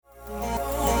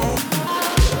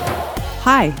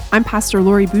Hi, I'm Pastor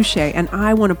Lori Boucher, and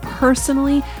I want to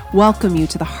personally welcome you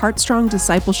to the Heartstrong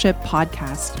Discipleship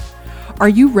podcast. Are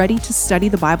you ready to study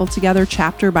the Bible together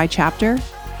chapter by chapter?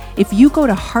 If you go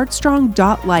to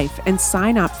heartstrong.life and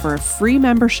sign up for a free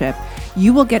membership,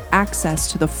 you will get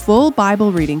access to the full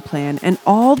Bible reading plan and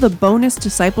all the bonus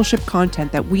discipleship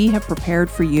content that we have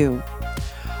prepared for you.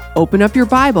 Open up your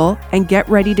Bible and get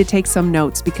ready to take some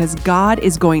notes because God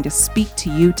is going to speak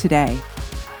to you today.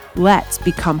 Let's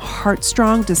become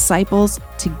heartstrong disciples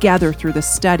together through the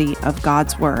study of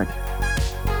God's Word.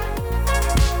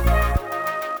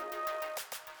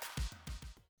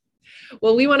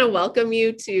 Well, we want to welcome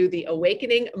you to the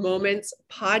Awakening Moments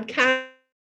podcast,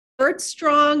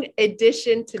 Heartstrong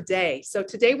edition today. So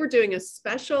today we're doing a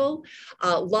special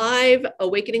live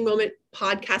Awakening Moment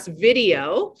podcast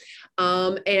video,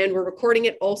 and we're recording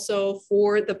it also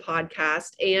for the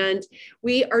podcast. And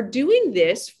we are doing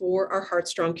this for our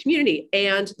Heartstrong community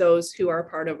and those who are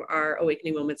part of our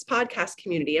Awakening Moments podcast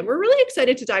community. And we're really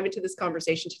excited to dive into this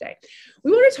conversation today.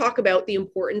 We want to talk about the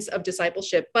importance of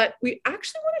discipleship, but we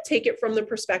actually want to take it from the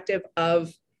perspective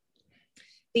of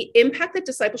the impact that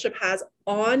discipleship has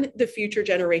on the future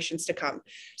generations to come.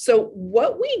 So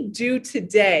what we do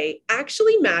today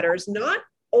actually matters not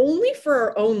only for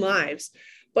our own lives,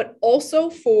 but also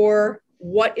for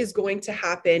what is going to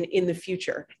happen in the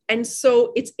future. And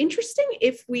so it's interesting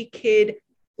if we could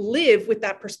live with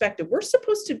that perspective. We're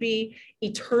supposed to be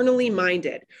eternally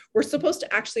minded. We're supposed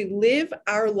to actually live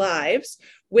our lives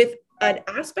with an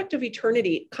aspect of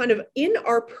eternity kind of in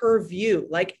our purview.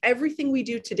 Like everything we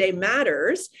do today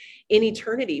matters in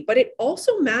eternity, but it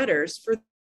also matters for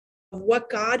what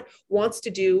God wants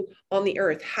to do on the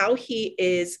earth, how he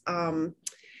is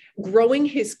growing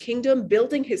his kingdom,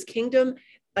 building his kingdom,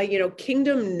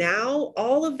 kingdom now,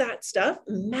 all of that stuff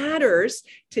matters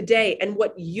today. And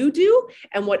what you do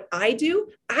and what I do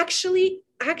actually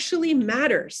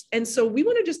matters. And so we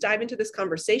want to just dive into this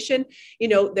conversation.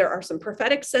 There are some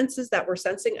prophetic senses that we're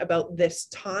sensing about this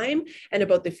time and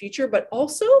about the future, but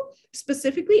also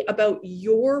specifically about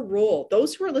your role,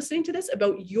 those who are listening to this,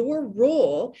 about your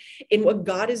role in what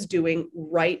God is doing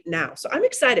right now. So I'm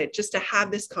excited just to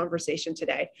have this conversation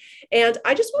today. And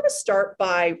I just want to start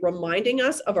by reminding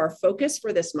us of our focus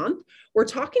for this month. We're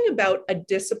talking about a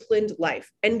disciplined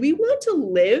life, and we want to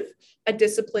live a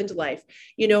disciplined life.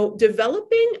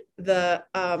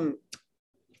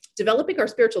 Developing our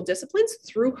spiritual disciplines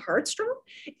through Heartstrong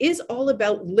is all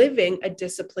about living a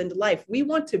disciplined life. We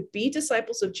want to be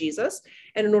disciples of Jesus.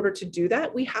 And in order to do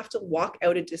that, we have to walk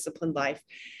out a disciplined life.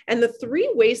 And the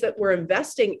three ways that we're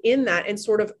investing in that and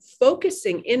sort of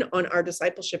focusing in on our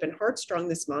discipleship in Heartstrong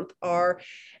this month are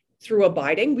through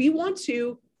abiding. We want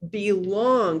to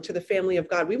belong to the family of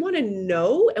God. We want to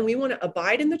know and we want to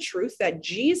abide in the truth that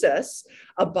Jesus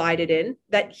abided in,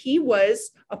 that he was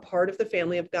a part of the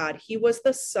family of God. He was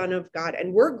the Son of God,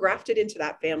 and we're grafted into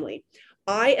that family.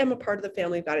 I am a part of the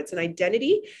family of God. It's an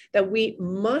identity that we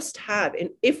must have. And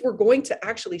if we're going to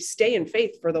actually stay in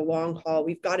faith for the long haul,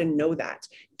 we've got to know that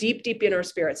deep, deep in our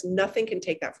spirits. Nothing can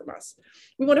take that from us.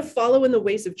 We want to follow in the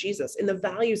ways of Jesus, in the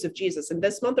values of Jesus. And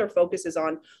this month, our focus is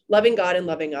on loving God and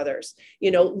loving others.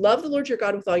 Love the Lord your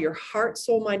God with all your heart,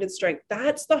 soul, mind, and strength.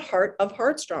 That's the heart of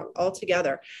Heartstrong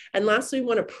altogether. And lastly, we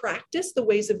want to practice the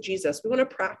ways of Jesus. We want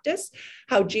to practice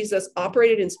how Jesus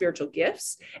operated in spiritual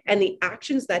gifts and the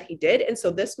actions that he did. And so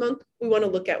this month, we want to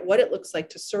look at what it looks like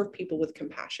to serve people with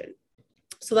compassion.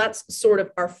 So that's sort of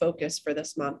our focus for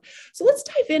this month. So let's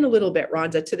dive in a little bit,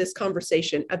 Rhonda, to this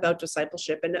conversation about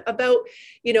discipleship and about,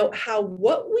 how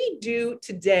what we do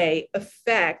today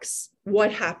affects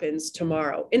what happens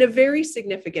tomorrow in a very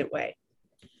significant way.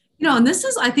 And this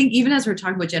is, I think, even as we're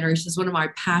talking about generations, one of my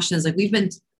passions, like we've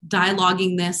been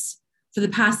dialoguing this for the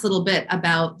past little bit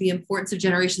about the importance of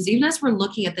generations, even as we're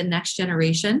looking at the next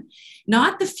generation,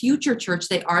 not the future church,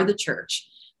 they are the church,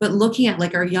 but looking at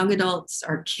like our young adults,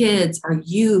 our kids, our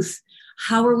youth,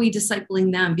 how are we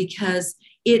discipling them? Because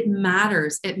it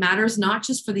matters. It matters not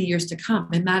just for the years to come.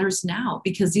 It matters now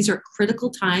because these are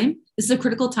critical time. This is a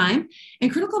critical time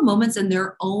and critical moments in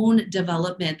their own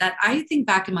development that I think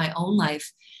back in my own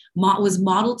life was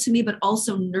modeled to me, but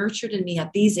also nurtured in me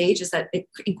at these ages that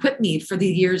equipped me for the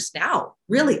years now,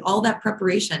 really all that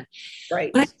preparation.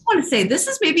 Right. But I just want to say, this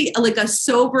is maybe like a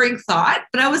sobering thought,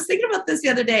 but I was thinking about this the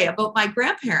other day about my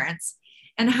grandparents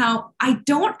and how I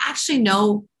don't actually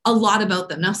know a lot about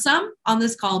them. Now, some on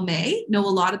this call may know a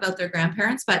lot about their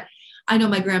grandparents, but I know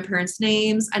my grandparents'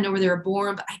 names. I know where they were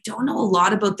born, but I don't know a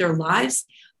lot about their lives.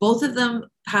 Both of them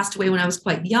passed away when I was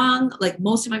quite young. Like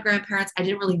most of my grandparents, I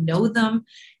didn't really know them,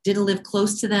 didn't live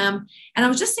close to them. And I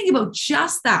was just thinking about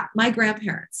just that, my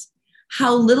grandparents,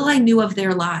 how little I knew of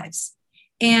their lives.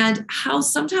 and how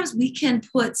sometimes we can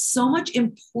put so much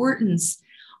importance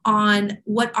on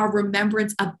what our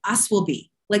remembrance of us will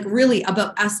be, like really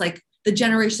about us, like the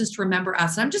generations to remember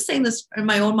us. And I'm just saying this in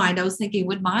my own mind. I was thinking,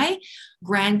 would my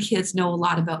grandkids know a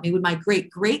lot about me? Would my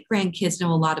great grandkids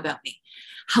know a lot about me?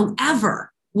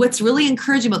 However, what's really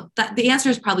encouraging about that, the answer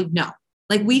is probably no.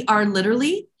 Like we are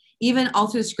literally, even all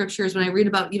through the scriptures, when I read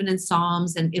about even in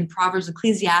Psalms and in Proverbs,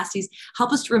 Ecclesiastes,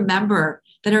 help us to remember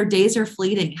that our days are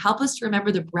fleeting. Help us to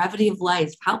remember the brevity of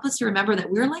life. Help us to remember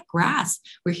that we're like grass.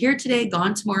 We're here today,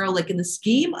 gone tomorrow. Like in the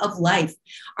scheme of life,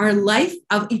 our life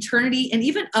of eternity and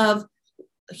even of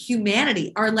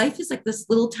humanity, our life is like this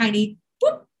little tiny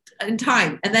whoop in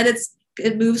time, and then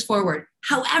it moves forward.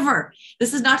 However,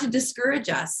 this is not to discourage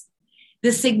us.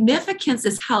 The significance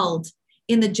is held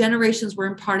in the generations we're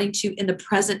imparting to in the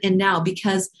present and now,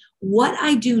 because what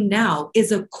I do now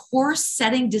is a course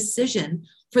setting decision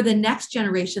for the next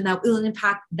generation that will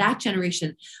impact that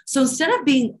generation. So instead of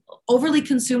being overly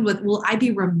consumed with, will I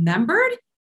be remembered?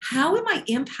 How am I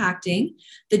impacting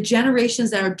the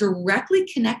generations that are directly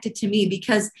connected to me?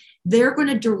 Because they're going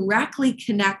to directly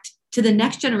connect to the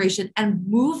next generation and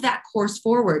move that course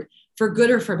forward for good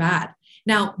or for bad.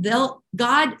 Now,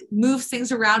 God moves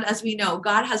things around, as we know.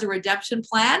 God has a redemption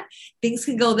plan. Things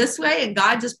can go this way, and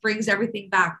God just brings everything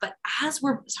back. But as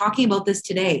we're talking about this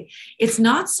today, it's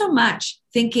not so much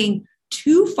thinking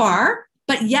too far,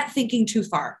 but yet thinking too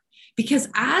far. Because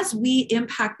as we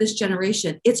impact this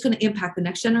generation, it's going to impact the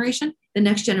next generation, the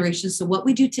next generation. So what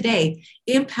we do today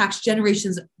impacts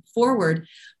generations forward,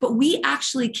 but we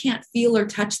actually can't feel or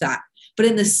touch that. But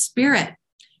in the spirit,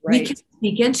 we can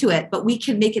speak into it, but we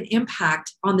can make an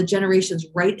impact on the generations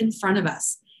right in front of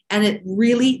us. And it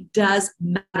really does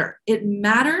matter. It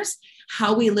matters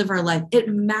how we live our life. It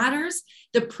matters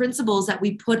the principles that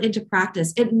we put into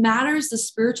practice. It matters the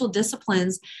spiritual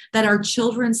disciplines that our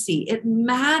children see. It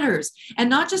matters. And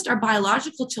not just our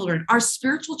biological children, our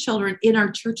spiritual children in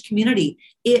our church community.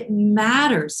 It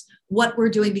matters what we're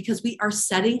doing because we are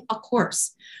setting a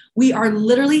course. We are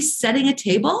literally setting a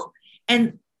table,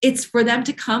 and it's for them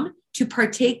to come, to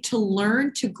partake, to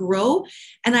learn, to grow.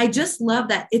 And I just love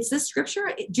that it's this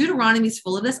scripture. Deuteronomy is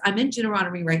full of this. I'm in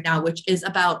Deuteronomy right now, which is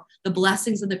about the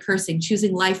blessings and the cursing,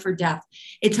 choosing life or death.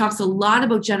 It talks a lot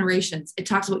about generations. It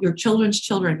talks about your children's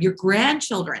children, your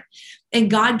grandchildren,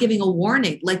 and God giving a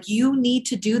warning, like you need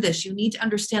to do this. You need to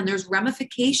understand there's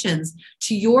ramifications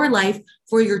to your life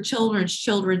for your children's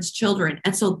children's children.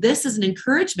 And so this is an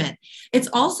encouragement. It's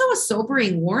also a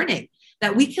sobering warning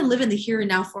that we can live in the here and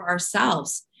now for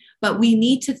ourselves. But we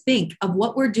need to think of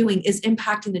what we're doing is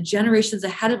impacting the generations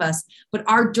ahead of us. But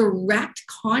our direct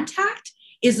contact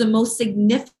is the most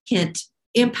significant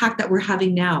impact that we're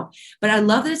having now. But I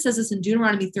love that it says this in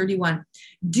Deuteronomy 31.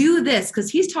 Do this, because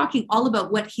he's talking all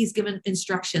about what he's given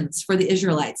instructions for the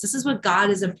Israelites. This is what God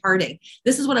is imparting.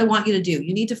 This is what I want you to do.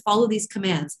 You need to follow these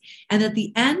commands. And at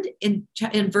the end,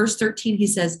 in verse 13, he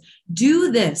says,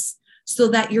 do this so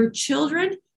that your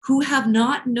children who have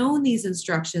not known these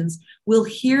instructions will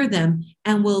hear them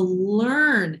and will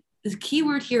learn. The key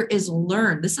word here is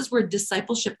learn. This is where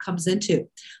discipleship comes into.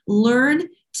 Learn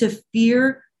to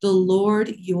fear the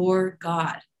Lord your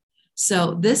God.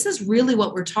 So this is really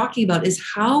what we're talking about, is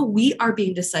how we are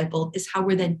being discipled, is how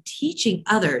we're then teaching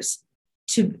others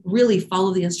to really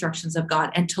follow the instructions of God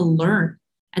and to learn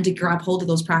and to grab hold of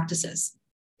those practices.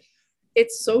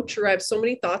 It's so true. I have so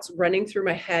many thoughts running through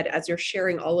my head as you're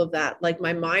sharing all of that. Like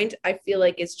my mind, I feel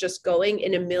like it's just going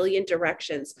in a million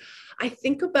directions. I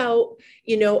think about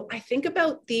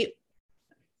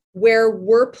where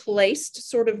we're placed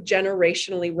sort of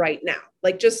generationally right now,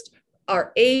 like just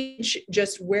our age,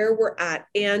 just where we're at.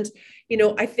 And,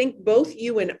 I think both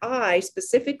you and I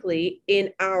specifically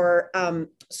in our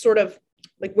sort of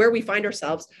like where we find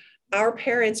ourselves, our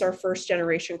parents are first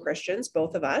generation Christians,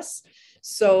 both of us.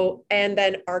 So, and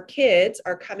then our kids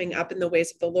are coming up in the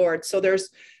ways of the Lord. So there's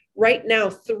right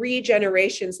now 3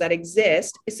 generations that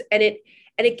exist. And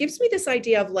it gives me this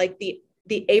idea of like the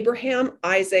Abraham,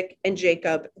 Isaac, and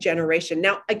Jacob generation.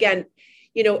 Now, again,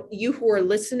 you who are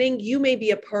listening, you may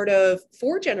be a part of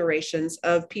 4 generations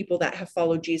of people that have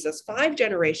followed Jesus, 5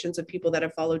 generations of people that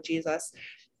have followed Jesus.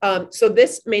 So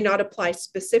this may not apply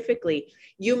specifically.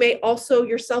 You may also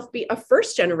yourself be a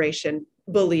first generation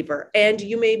believer, and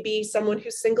you may be someone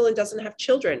who's single and doesn't have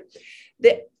children.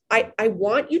 I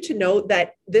want you to know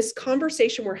that this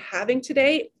conversation we're having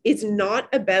today is not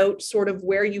about sort of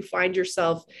where you find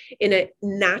yourself in a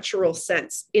natural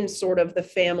sense in sort of the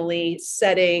family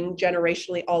setting,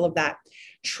 generationally, all of that.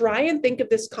 Try and think of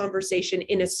this conversation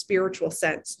in a spiritual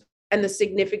sense. and the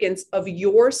significance of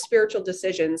your spiritual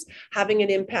decisions having an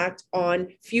impact on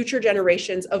future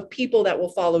generations of people that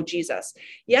will follow Jesus.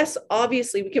 Yes,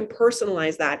 obviously, we can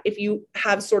personalize that if you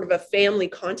have sort of a family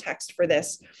context for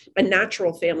this, a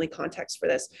natural family context for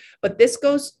this. But this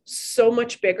goes so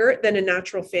much bigger than a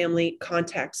natural family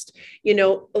context.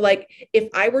 Like if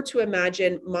I were to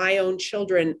imagine my own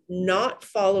children not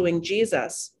following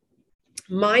Jesus,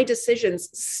 my decisions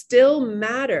still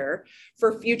matter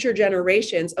for future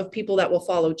generations of people that will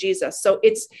follow Jesus. So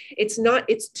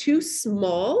it's too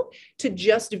small to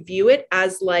just view it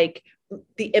as like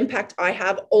the impact I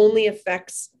have only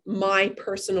affects my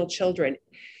personal children.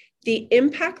 The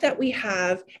impact that we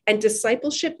have and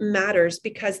discipleship matters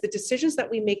because the decisions that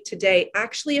we make today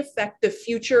actually affect the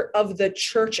future of the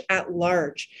church at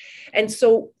large. And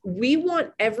so we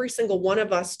want every single one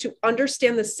of us to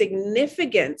understand the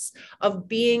significance of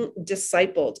being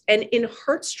discipled. And in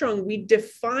Heartstrong, we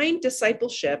define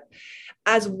discipleship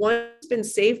as one who's been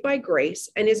saved by grace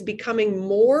and is becoming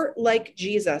more like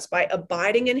Jesus by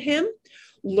abiding in him,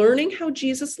 learning how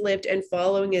Jesus lived and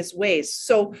following his ways.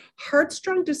 So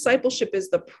Heartstrong discipleship is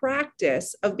the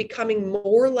practice of becoming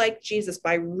more like Jesus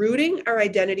by rooting our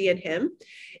identity in him,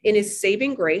 in his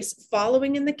saving grace,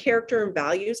 following in the character and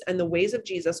values and the ways of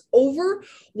Jesus over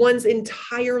one's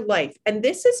entire life. And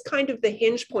this is kind of the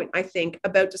hinge point, I think,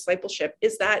 about discipleship,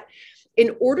 is that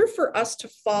in order for us to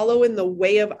follow in the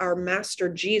way of our master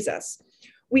Jesus,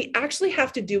 we actually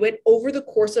have to do it over the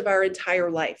course of our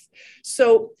entire life.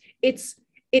 So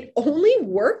it only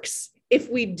works if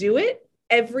we do it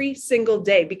every single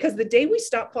day, because the day we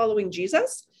stop following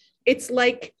Jesus, it's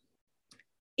like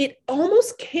it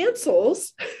almost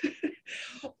cancels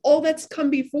all that's come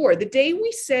before. The day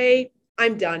we say,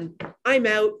 I'm done, I'm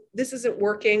out, this isn't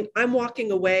working, I'm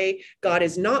walking away, God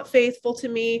is not faithful to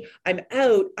me, I'm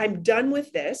out, I'm done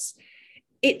with this.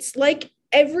 It's like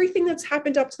everything that's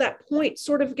happened up to that point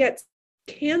sort of gets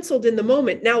canceled in the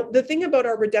moment. Now, the thing about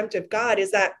our redemptive God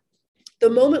is that the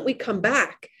moment we come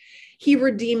back, he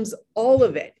redeems all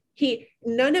of it.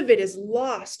 None of it is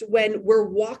lost when we're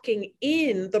walking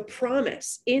in the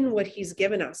promise, in what he's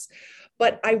given us.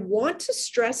 But I want to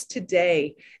stress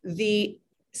today the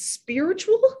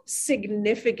spiritual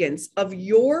significance of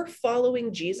your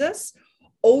following Jesus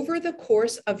over the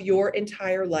course of your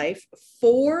entire life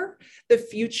for the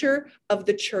future of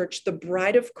the church, the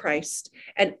bride of Christ,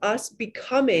 and us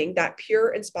becoming that pure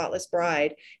and spotless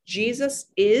bride. Jesus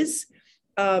is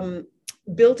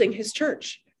building his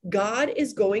church. God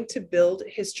is going to build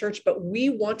his church, but we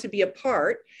want to be a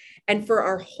part, and for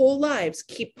our whole lives,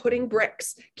 keep putting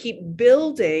bricks, keep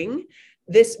building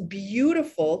this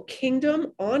beautiful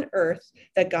kingdom on earth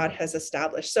that God has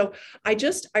established. So I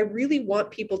really want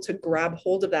people to grab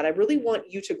hold of that. I really want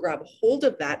you to grab hold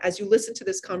of that as you listen to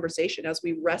this conversation, as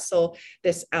we wrestle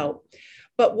this out.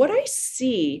 But what I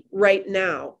see right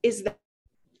now is that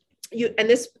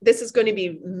this is going to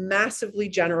be massively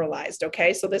generalized,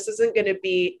 okay? So this isn't going to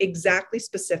be exactly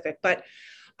specific, but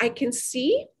I can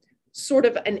see sort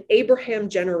of an Abraham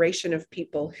generation of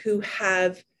people who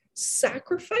have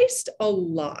sacrificed a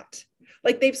lot.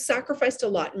 Like they've sacrificed a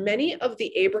lot. Many of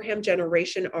the Abraham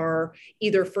generation are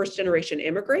either first generation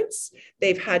immigrants.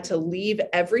 They've had to leave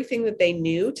everything that they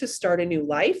knew to start a new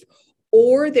life,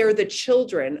 or they're the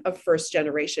children of first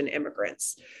generation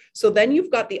immigrants. So then you've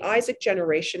got the Isaac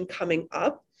generation coming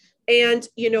up. And,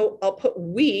 I'll put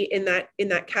we in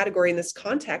that category, in this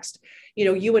context.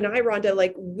 You and I, Rhonda,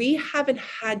 like we haven't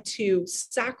had to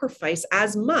sacrifice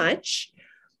as much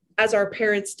as our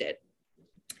parents did.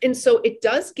 And so it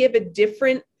does give a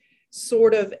different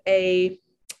sort of a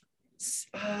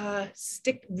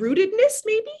stick rootedness,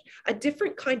 maybe a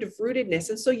different kind of rootedness.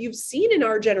 And so you've seen in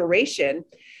our generation,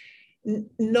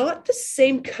 not the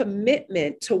same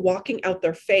commitment to walking out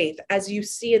their faith as you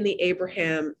see in the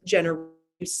Abraham generation.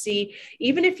 You see,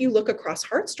 even if you look across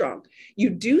Heartstrong, you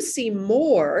do see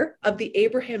more of the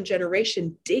Abraham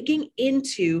generation digging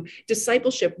into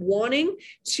discipleship, wanting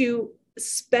to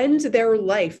spend their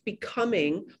life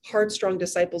becoming Heartstrong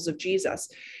disciples of Jesus.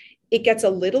 It gets a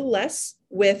little less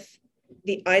with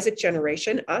the Isaac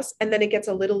generation, us, and then it gets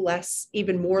a little less,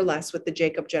 even more less with the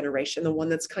Jacob generation, the one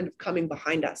that's kind of coming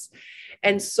behind us.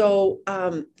 And so,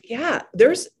 I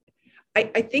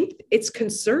think it's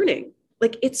concerning.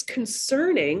 Like it's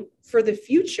concerning for the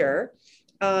future,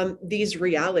 these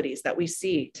realities that we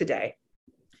see today.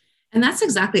 And that's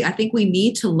exactly, I think we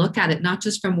need to look at it, not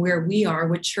just from where we are,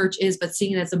 what church is, but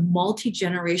seeing it as a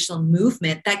multi-generational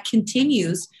movement that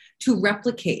continues to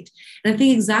replicate. And I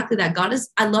think exactly that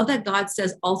I love that God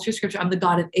says all through scripture, I'm the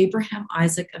God of Abraham,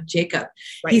 Isaac, of Jacob.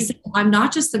 Right. He said, I'm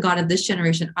not just the God of this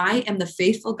generation. I am the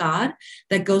faithful God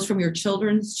that goes from your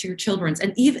children's to your children's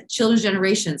and even children's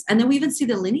generations. And then we even see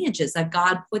the lineages that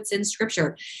God puts in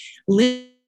scripture.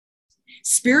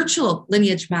 Spiritual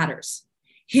lineage matters.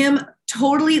 Him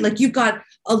totally, like you've got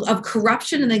of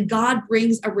corruption, and then God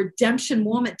brings a redemption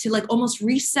moment to like almost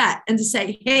reset and to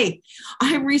say, hey,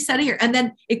 I'm resetting here. And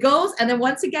then it goes, and then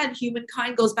once again,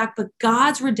 humankind goes back, but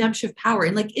God's redemptive power.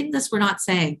 And like in this, we're not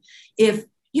saying if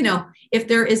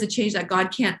there is a change that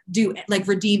God can't do, like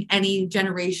redeem any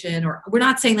generation, or we're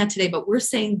not saying that today, but we're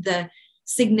saying the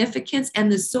significance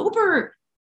and the sober,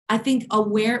 I think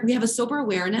we have a sober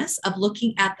awareness of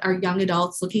looking at our young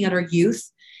adults, looking at our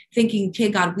youth, thinking, okay,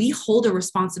 God, we hold a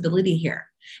responsibility here.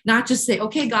 Not just say,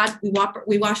 okay, God,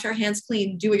 we wash our hands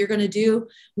clean, do what you're going to do.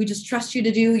 We just trust you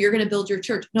to do, you're going to build your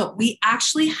church. No, we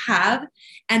actually have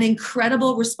an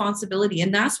incredible responsibility.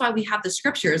 And that's why we have the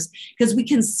scriptures, because we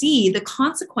can see the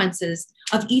consequences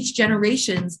of each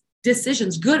generation's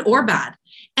decisions, good or bad,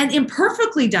 and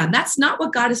imperfectly done. That's not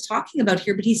what God is talking about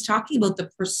here, but he's talking about the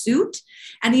pursuit.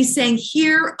 And he's saying,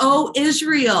 hear, O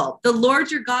Israel, the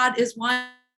Lord your God is one.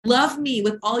 Love me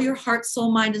with all your heart,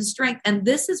 soul, mind, and strength. And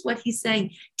this is what he's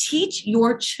saying. Teach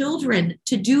your children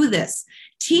to do this.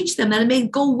 Teach them, and it may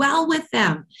go well with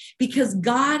them, because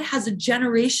God has a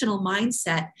generational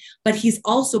mindset, but he's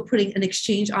also putting an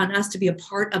exchange on us to be a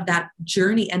part of that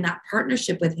journey and that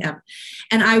partnership with him.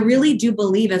 And I really do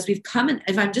believe, as we've come in,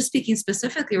 if I'm just speaking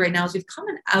specifically right now, as we've come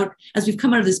out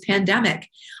of this pandemic,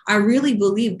 I really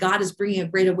believe God is bringing a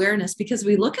great awareness, because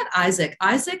we look at Isaac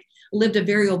lived a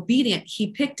very obedient.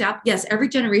 He picked up, yes, every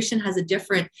generation has a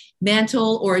different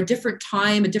mantle or a different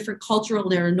time, a different cultural,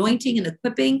 their anointing and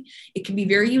equipping. It can be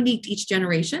very unique to each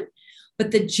generation.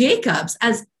 But the Jacobs,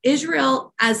 as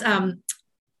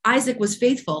Isaac was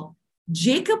faithful,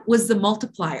 Jacob was the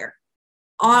multiplier.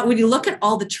 When you look at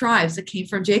all the tribes that came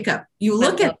from Jacob, you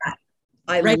look at that.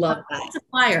 I right? love that.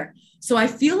 Multiplier. So I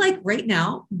feel like right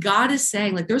now, God is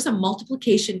saying, like, there's a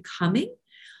multiplication coming,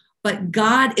 but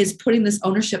God is putting this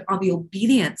ownership on the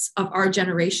obedience of our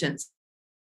generations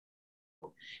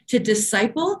to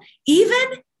disciple.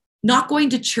 Even not going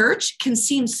to church can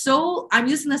seem so, I'm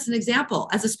using this as an example,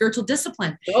 as a spiritual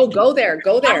discipline. Oh, go there.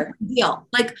 Deal.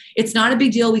 Like, it's not a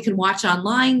big deal. We can watch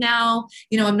online now.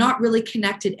 I'm not really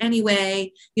connected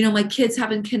anyway. My kids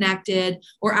haven't connected,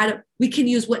 or we can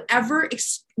use whatever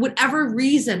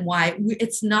reason why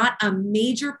it's not a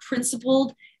major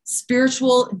principled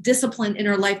spiritual discipline in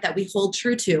our life that we hold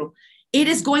true to. It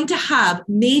is going to have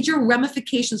major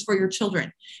ramifications for your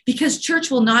children, because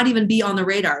church will not even be on the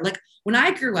radar. Like when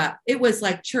I grew up, it was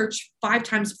like church 4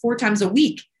 times a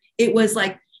week. It was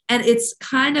like, and it's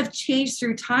kind of changed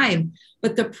through time,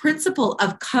 but the principle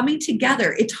of coming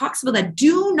together, it talks about that.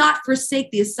 Do not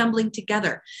forsake the assembling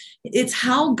together. It's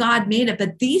how God made it.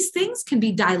 But these things can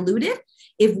be diluted.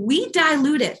 If we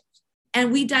dilute it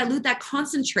and we dilute that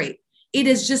concentrate, it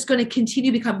is just going to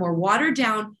continue to become more watered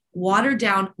down.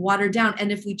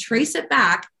 And if we trace it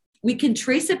back, we can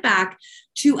trace it back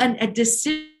to a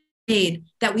decision made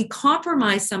that we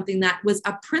compromise something that was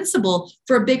a principle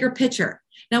for a bigger picture.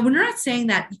 Now, we're not saying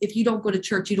that if you don't go to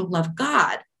church, you don't love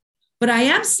God, but I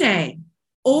am saying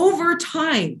over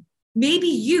time, maybe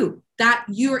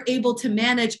you're able to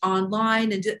manage online,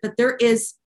 but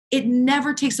it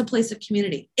never takes the place of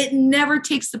community. It never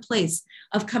takes the place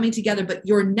of coming together. But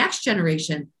your next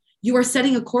generation, you are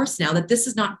setting a course now that this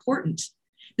is not important.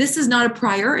 This is not a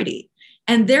priority.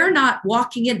 And they're not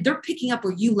walking in, they're picking up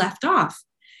where you left off.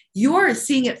 You're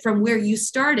seeing it from where you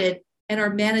started and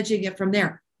are managing it from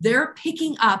there. They're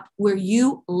picking up where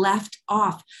you left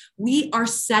off. We are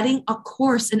setting a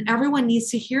course, and everyone needs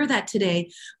to hear that today.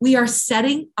 We are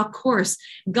setting a course.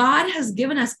 God has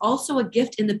given us also a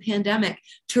gift in the pandemic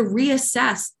to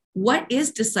reassess, what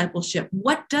is discipleship?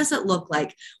 What does it look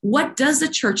like? What does the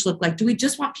church look like? Do we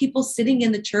just want people sitting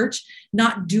in the church,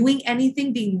 not doing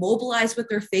anything, being mobilized with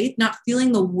their faith, not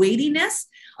feeling the weightiness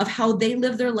of how they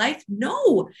live their life?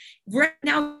 No. Right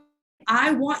now,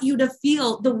 I want you to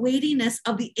feel the weightiness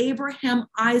of the Abraham,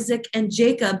 Isaac, and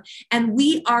Jacob. And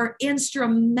we are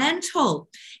instrumental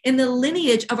in the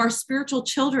lineage of our spiritual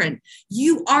children.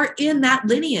 You are in that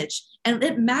lineage. And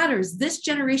it matters. This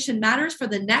generation matters for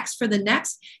the next,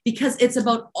 because it's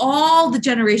about all the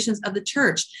generations of the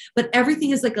church. But everything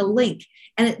is like a link,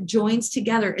 and it joins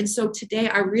together. And so today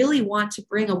I really want to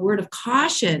bring a word of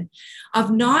caution of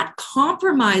not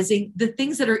compromising the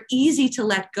things that are easy to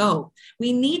let go.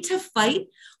 We need to fight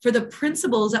for the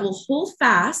principles that will hold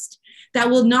fast, that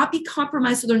will not be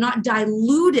compromised so they're not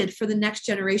diluted for the next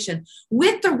generation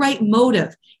with the right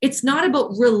motive. It's not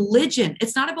about religion.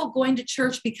 It's not about going to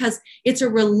church because it's a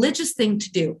religious thing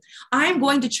to do. I'm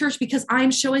going to church because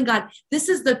I'm showing God, this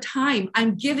is the time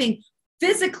I'm giving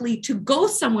physically to go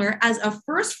somewhere as a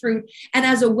first fruit and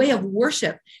as a way of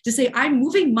worship, to say, I'm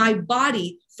moving my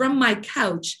body from my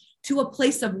couch to a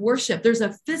place of worship. There's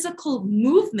a physical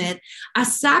movement, a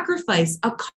sacrifice,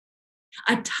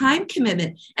 a time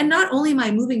commitment. And not only am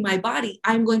I moving my body,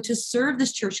 I'm going to serve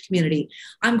this church community.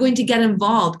 I'm going to get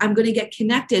involved. I'm going to get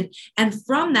connected. And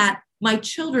from that, my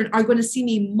children are going to see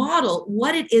me model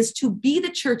what it is to be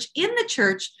the church in the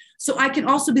church, so I can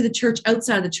also be the church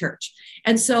outside of the church.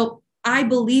 And so I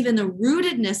believe in the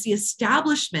rootedness, the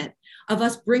establishment of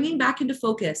us bringing back into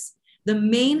focus the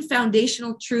main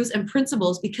foundational truths and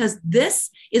principles, because this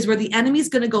is where the enemy is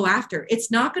going to go after. It's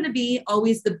not going to be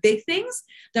always the big things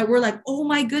that we're like, oh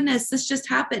my goodness, this just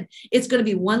happened. It's going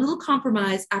to be one little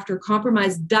compromise after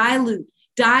compromise, dilute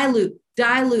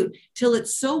till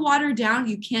it's so watered down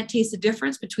you can't taste the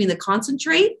difference between the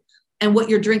concentrate and what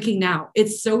you're drinking now.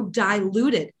 It's so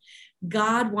diluted.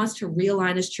 God wants to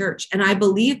realign his church. And I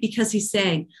believe because he's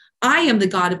saying, I am the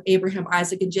God of Abraham,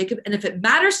 Isaac, and Jacob. And if it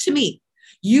matters to me,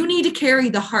 you need to carry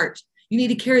the heart. You need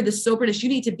to carry the soberness. You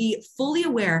need to be fully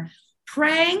aware,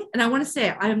 praying. And I want to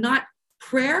say,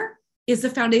 prayer is the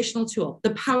foundational tool,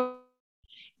 the power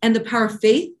of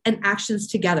faith and actions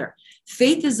together.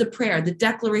 Faith is the prayer, the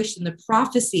declaration, the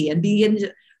prophecy, and begin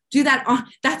to do that.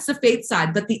 That's the faith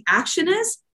side. But the action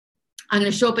is, I'm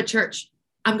going to show up at church.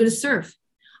 I'm going to serve.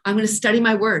 I'm going to study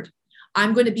my word.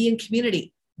 I'm going to be in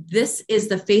community. This is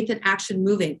the faith and action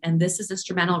moving, and this is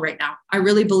instrumental right now. I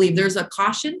really believe there's a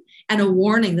caution and a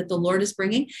warning that the Lord is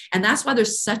bringing, and that's why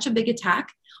there's such a big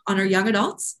attack on our young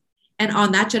adults and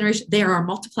on that generation. They are our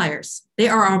multipliers. They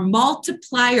are our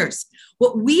multipliers.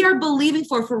 What we are believing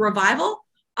for revival,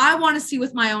 I want to see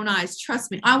with my own eyes.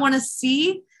 Trust me, I want to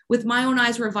see with my own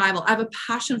eyes revival. I have a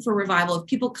passion for revival, of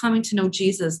people coming to know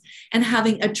Jesus and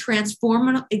having a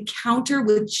transformative encounter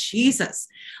with Jesus,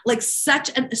 like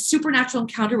such a supernatural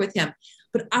encounter with him.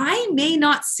 But I may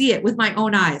not see it with my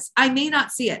own eyes. I may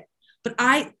not see it, but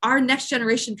our next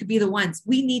generation could be the ones.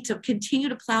 We need to continue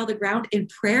to plow the ground in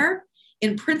prayer,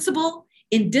 in principle,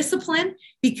 in discipline,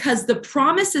 because the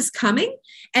promise is coming.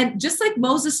 And just like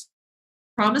Moses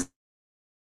promised,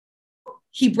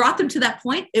 he brought them to that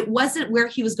point. It wasn't where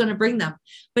he was going to bring them,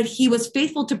 but he was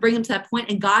faithful to bring them to that point,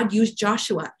 and God used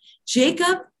Joshua.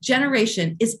 Jacob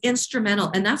generation is instrumental,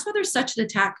 and that's why there's such an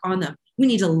attack on them. We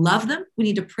need to love them. We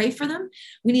need to pray for them.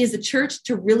 We need as a church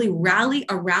to really rally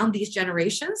around these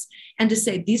generations and to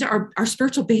say, these are our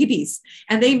spiritual babies,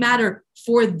 and they matter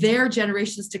for their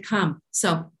generations to come.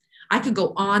 So I could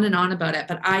go on and on about it,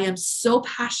 but I am so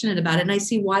passionate about it. And I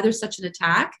see why there's such an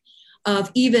attack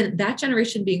of even that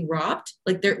generation being robbed.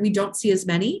 Like we don't see as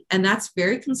many. And that's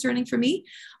very concerning for me.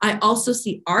 I also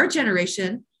see our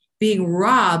generation being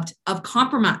robbed of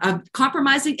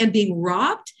compromising and being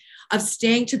robbed of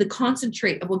staying to the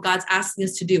concentrate of what God's asking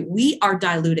us to do. We are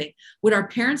diluting. What our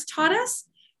parents taught us,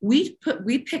 we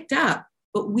picked up,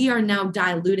 but we are now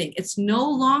diluting. It's no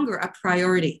longer a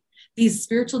priority. These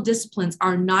spiritual disciplines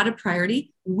are not a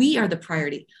priority. We are the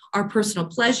priority. Our personal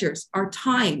pleasures, our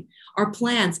time, our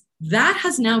plans, that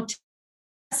has now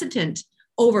precedent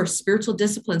over spiritual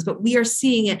disciplines, but we are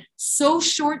seeing it so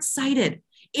short-sighted.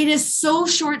 It is so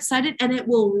short-sighted, and it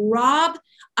will rob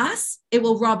us. It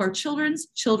will rob our children's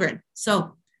children.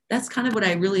 So that's kind of what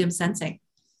I really am sensing.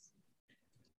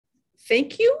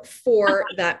 Thank you for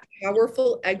that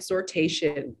powerful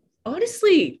exhortation.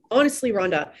 Honestly,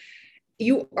 Rhonda,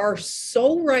 you are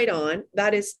so right on.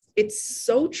 It's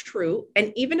so true.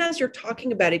 And even as you're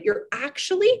talking about it, you're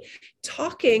actually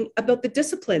talking about the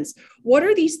disciplines. What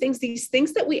are these things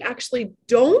that we actually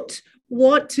don't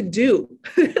want to do?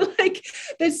 Like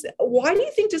this, why do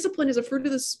you think discipline is a fruit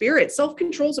of the Spirit?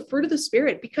 Self-control is a fruit of the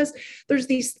Spirit, because there's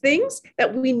these things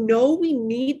that we know we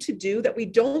need to do that we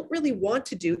don't really want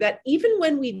to do, that even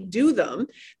when we do them,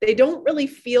 they don't really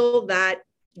feel that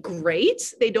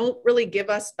great. They don't really give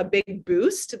us a big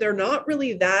boost. They're not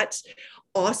really that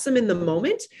awesome in the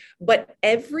moment, but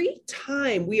every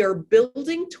time we are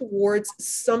building towards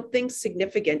something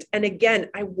significant. And again,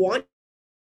 I want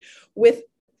with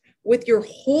your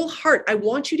whole heart, I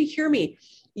want you to hear me.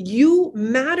 You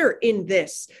matter in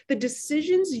this. The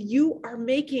decisions you are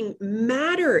making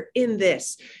matter in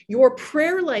this. Your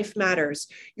prayer life matters.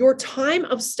 Your time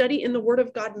of study in the Word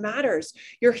of God matters.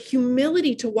 Your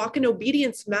humility to walk in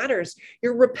obedience matters.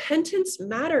 Your repentance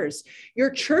matters. Your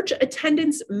church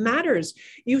attendance matters.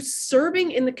 You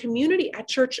serving in the community at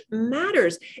church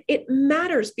matters. It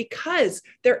matters because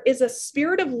there is a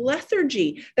spirit of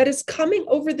lethargy that is coming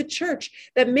over the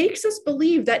church that makes us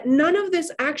believe that none of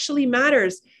this actually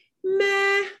matters.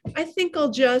 I think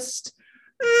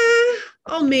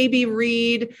I'll maybe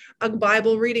read a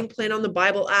Bible reading plan on the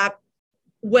Bible app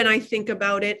when I think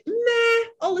about it.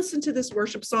 I'll listen to this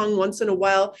worship song once in a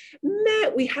while.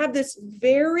 We have this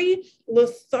very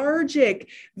lethargic,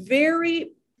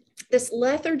 this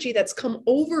lethargy that's come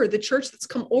over the church, that's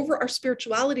come over our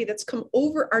spirituality, that's come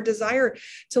over our desire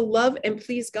to love and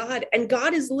please God. And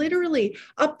God is literally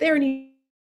up there and He's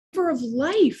the giver of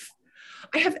life.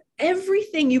 I have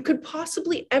everything you could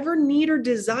possibly ever need or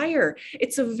desire.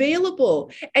 It's available.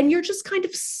 And you're just kind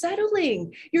of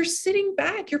settling. You're sitting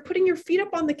back. You're putting your feet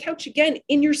up on the couch again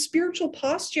in your spiritual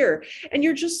posture. And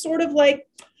you're just sort of like,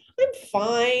 I'm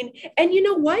fine. And you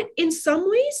know what? In some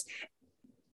ways,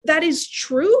 that is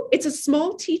true. It's a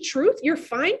small t truth. You're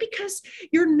fine because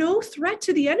you're no threat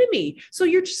to the enemy. So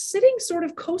you're just sitting sort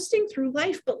of coasting through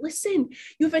life. But listen,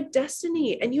 you have a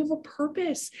destiny and you have a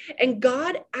purpose. And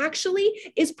God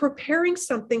actually is preparing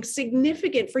something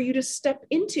significant for you to step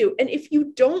into. And if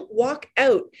you don't walk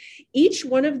out each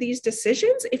one of these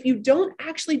decisions, if you don't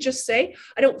actually just say,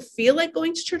 I don't feel like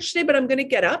going to church today, but I'm going to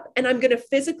get up and I'm going to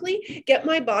physically get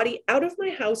my body out of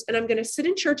my house and I'm going to sit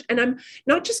in church and I'm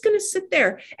not just going to sit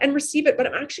there and receive it, but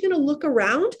I'm actually going to look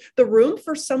around the room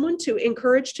for someone to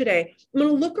encourage today. I'm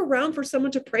going to look around for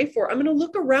someone to pray for. I'm going to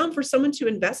look around for someone to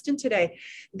invest in today.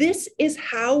 This is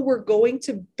how we're going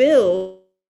to build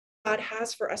God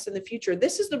has for us in the future.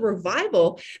 This is the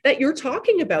revival that you're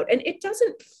talking about. And it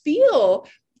doesn't feel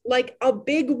like a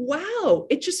big wow.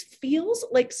 It just feels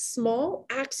like small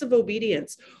acts of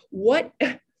obedience.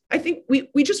 I think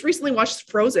we just recently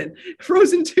watched Frozen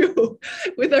 2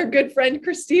 with our good friend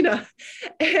Christina.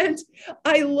 And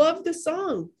I love the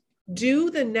song, Do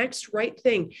the Next Right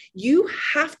Thing. You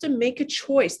have to make a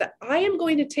choice that I am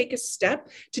going to take a step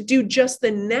to do just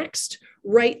the next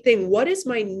right thing. What is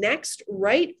my next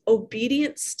right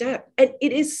obedient step? And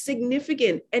it is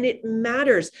significant and it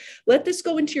matters. Let this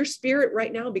go into your spirit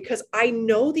right now, because I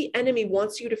know the enemy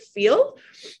wants you to feel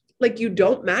like you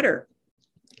don't matter.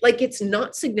 Like it's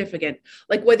not significant.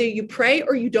 Like whether you pray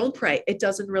or you don't pray, it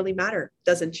doesn't really matter.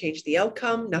 Doesn't change the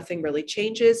outcome. Nothing really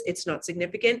changes. It's not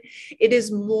significant. It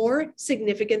is more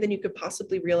significant than you could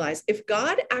possibly realize. If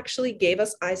God actually gave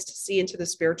us eyes to see into the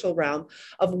spiritual realm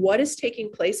of what is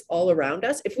taking place all around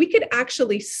us, if we could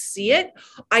actually see it,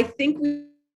 I think we're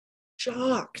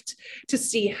shocked to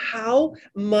see how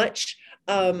much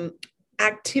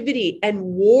activity and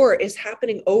war is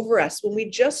happening over us when we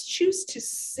just choose to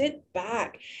sit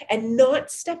back and not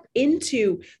step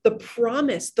into the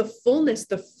promise, the fullness,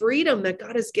 the freedom that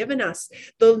God has given us,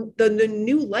 the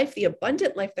new life, the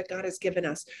abundant life that God has given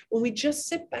us. When we just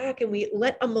sit back and we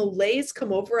let a malaise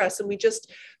come over us and we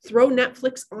just throw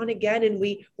Netflix on again and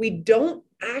we don't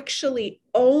actually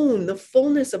own the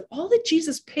fullness of all that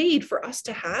Jesus paid for us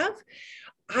to have,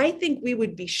 I think we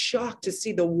would be shocked to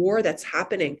see the war that's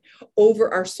happening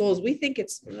over our souls. We think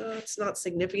it's not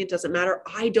significant, doesn't matter.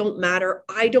 I don't matter.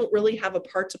 I don't really have a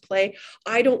part to play.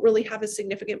 I don't really have a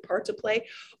significant part to play.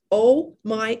 Oh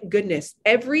my goodness.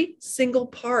 Every single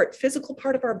part, physical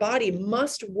part of our body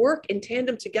must work in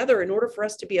tandem together in order for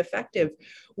us to be effective.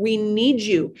 We need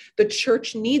you. The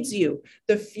church needs you.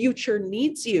 The future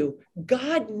needs you.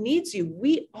 God needs you.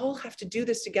 We all have to do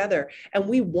this together, and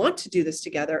we want to do this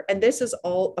together. And this is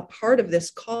all a part of this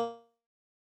call.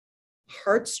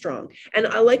 Heartstrong. And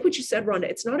I like what you said, Rhonda.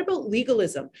 It's not about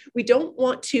legalism. We don't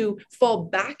want to fall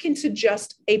back into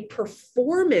just a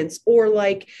performance or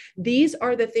like, these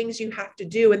are the things you have to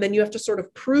do. And then you have to sort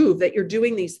of prove that you're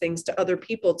doing these things to other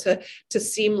people to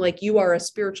seem like you are a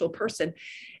spiritual person.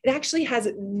 It actually has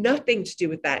nothing to do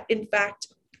with that. In fact,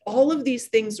 all of these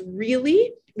things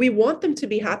really, we want them to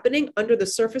be happening under the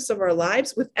surface of our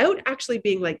lives without actually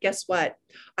being like, guess what?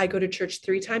 I go to church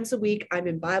 3 times a week. I'm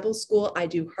in Bible school. I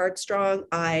do Heartstrong.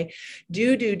 I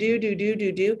do.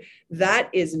 That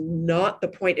is not the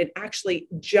point. And actually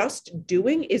just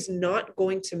doing is not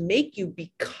going to make you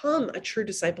become a true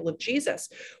disciple of Jesus.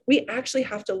 We actually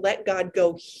have to let God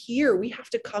go here. We have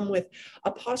to come with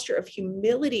a posture of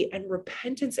humility and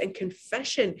repentance and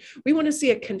confession. We want to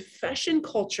see a confession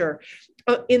culture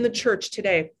in the church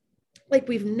today like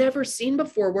we've never seen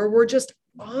before, where we're just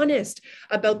honest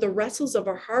about the wrestles of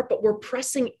our heart, but we're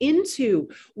pressing into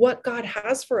what God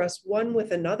has for us one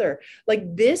with another.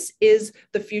 Like, this is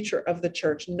the future of the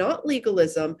church, not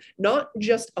legalism, not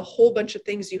just a whole bunch of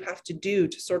things you have to do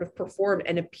to sort of perform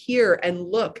and appear and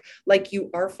look like you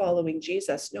are following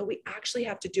Jesus. No, we actually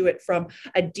have to do it from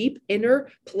a deep inner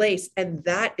place, and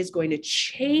that is going to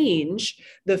change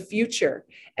the future.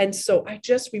 And so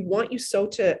we want you so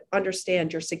to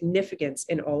understand your significance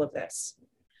in all of this.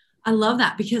 I love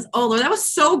that because, oh Lord, that was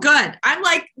so good. I'm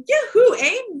like, yahoo,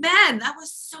 amen. That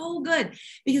was so good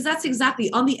because that's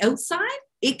exactly on the outside.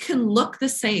 It can look the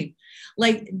same,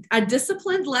 like a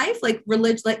disciplined life, like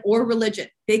religion.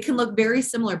 They can look very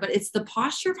similar, but it's the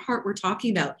posture of heart we're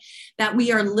talking about, that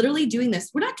we are literally doing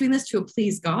this. We're not doing this to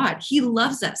please God. He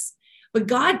loves us, but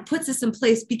God puts this in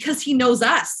place because he knows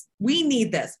us. We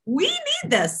need this. We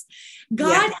need this.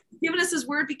 God has given us his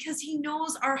word because he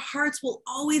knows our hearts will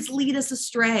always lead us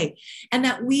astray, and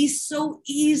that we so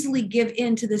easily give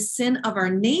in to the sin of our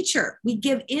nature. We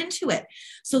give into it.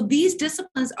 So these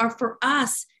disciplines are for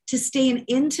us to stay in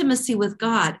intimacy with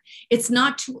God. It's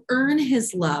not to earn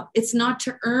his love. It's not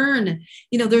to earn,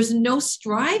 there's no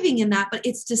striving in that, but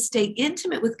it's to stay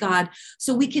intimate with God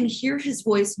so we can hear his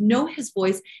voice, know his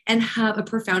voice, and have a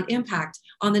profound impact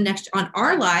on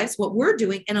our lives, what we're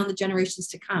doing, and on the generations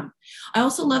to come. I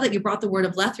also love that you brought the word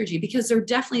of lethargy, because there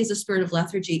definitely is a spirit of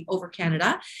lethargy over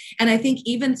Canada. And I think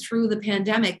even through the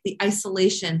pandemic, the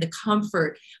isolation, the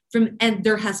comfort and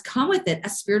there has come with it a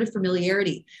spirit of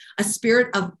familiarity, a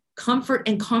spirit of comfort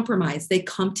and compromise. They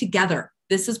come together.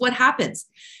 This is what happens.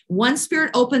 One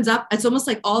spirit opens up. It's almost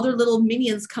like all their little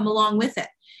minions come along with it.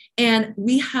 And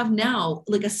we have now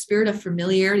like a spirit of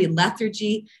familiarity,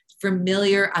 lethargy,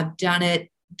 familiar. I've done it.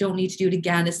 Don't need to do it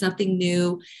again. It's nothing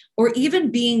new. Or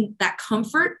even being that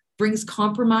comfort brings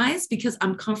compromise because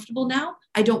I'm comfortable now.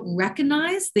 I don't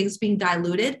recognize things being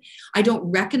diluted. I don't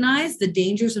recognize the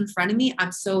dangers in front of me.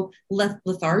 I'm so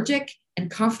lethargic and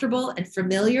comfortable and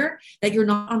familiar that you're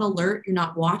not on alert. You're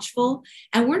not watchful.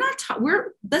 And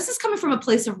this is coming from a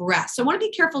place of rest. So I want to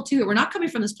be careful too. We're not coming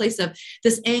from this place of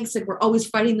this angst, like we're always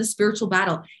fighting the spiritual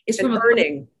battle. It's from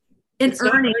earning.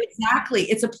 Exactly.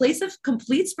 It's a place of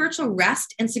complete spiritual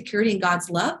rest and security in God's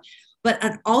love,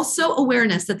 but also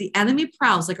awareness that the enemy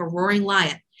prowls like a roaring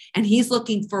lion. And he's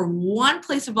looking for one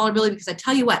place of vulnerability, because I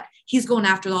tell you what, he's going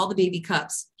after all the baby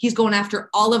cubs. He's going after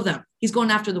all of them. He's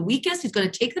going after the weakest. He's going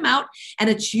to take them out. And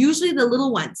it's usually the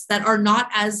little ones that are not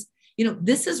as,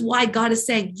 this is why God is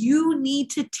saying, you need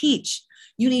to teach.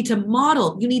 You need to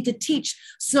model. You need to teach.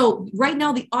 So right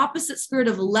now, the opposite spirit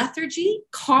of lethargy,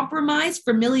 compromise,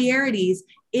 familiarities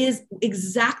is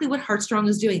exactly what Heartstrong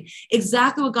is doing,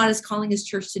 exactly what God is calling his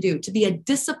church to do, to be a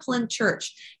disciplined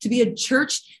church, to be a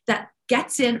church that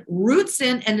gets in, roots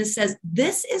in, and it says,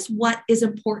 this is what is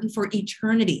important for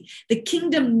eternity. The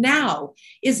kingdom now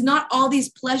is not all these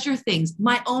pleasure things,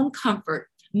 my own comfort,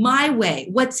 my way,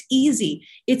 what's easy.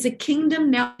 It's a kingdom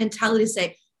now mentality to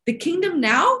say, the kingdom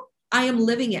now, I am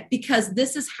living it because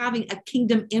this is having a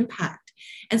kingdom impact.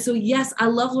 And so, yes, I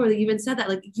love, Lord, that you even said that,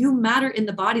 like, you matter in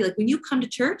the body. Like when you come to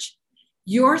church,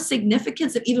 your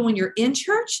significance of even when you're in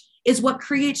church is what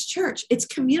creates church. It's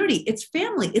community, it's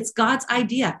family, it's God's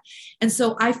idea. And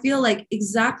so I feel like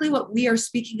exactly what we are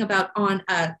speaking about on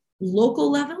a local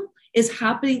level is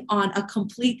happening on a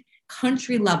complete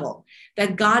country level,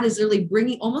 that God is really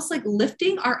bringing, almost like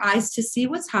lifting our eyes to see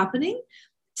what's happening,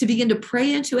 to begin to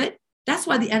pray into it. That's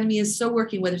why the enemy is so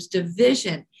working, whether it's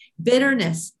division,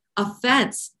 bitterness,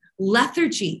 offense,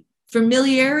 lethargy,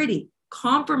 familiarity,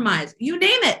 compromise, you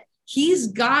name it. He's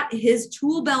got his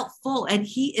tool belt full and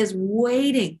he is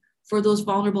waiting for those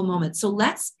vulnerable moments. So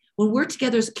when we're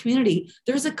together as a community,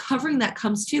 there's a covering that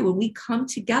comes too when we come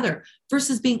together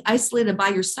versus being isolated by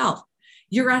yourself.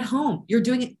 You're at home, you're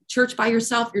doing church by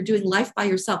yourself, you're doing life by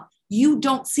yourself. You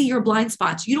don't see your blind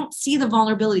spots. You don't see the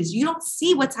vulnerabilities. You don't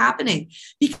see what's happening,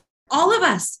 because all of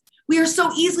us, we are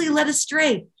so easily led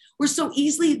astray. We're so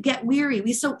easily get weary.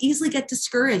 We so easily get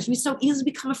discouraged. We so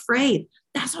easily become afraid.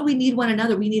 That's why we need one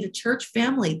another. We need a church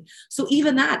family. So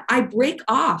even that, I break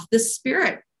off the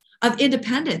spirit of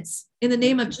independence in the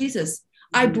name of Jesus.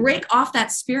 I break off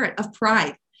that spirit of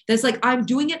pride. That's like, I'm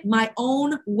doing it my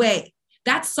own way.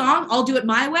 That song, I'll do it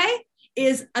my way,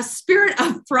 is a spirit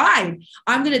of pride.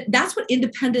 That's what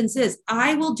independence is.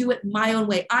 I will do it my own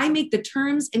way. I make the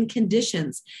terms and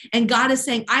conditions. And God is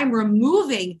saying, I'm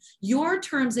removing your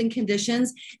terms and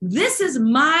conditions. This is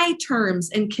my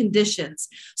terms and conditions.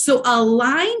 So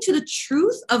align to the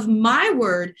truth of my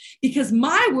word, because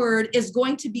my word is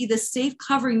going to be the safe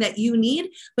covering that you need,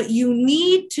 but you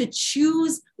need to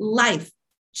choose life.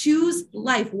 Choose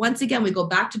life. Once again, we go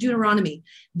back to Deuteronomy.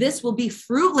 This will be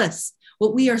fruitless,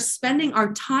 what we are spending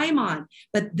our time on.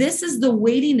 But this is the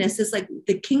weightiness. It's like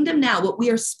the kingdom now. What we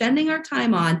are spending our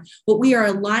time on, what we are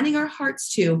aligning our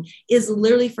hearts to is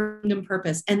literally for kingdom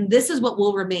purpose. And this is what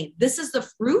will remain. This is the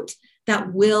fruit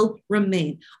that will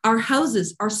remain. Our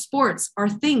houses, our sports, our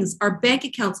things, our bank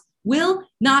accounts will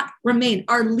not remain.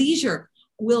 Our leisure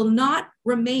will not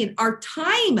remain. Our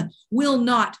time will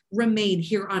not remain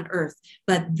here on earth.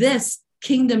 But this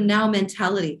kingdom now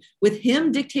mentality, with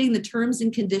him dictating the terms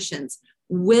and conditions,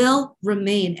 will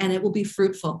remain, and it will be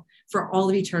fruitful for all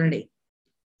of eternity.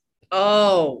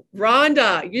 Oh,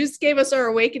 Rhonda, you just gave us our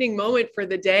awakening moment for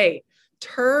the day.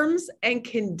 Terms and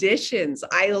conditions.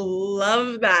 I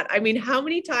love that. I mean, how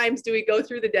many times do we go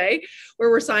through the day where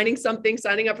we're signing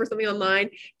up for something online?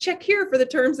 Check here for the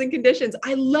terms and conditions.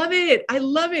 I love it. I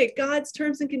love it. God's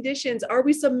terms and conditions. Are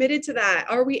we submitted to that?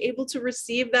 Are we able to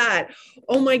receive that?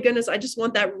 Oh my goodness. I just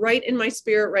want that right in my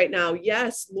spirit right now.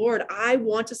 Yes, Lord, I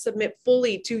want to submit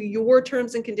fully to your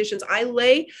terms and conditions. I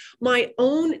lay my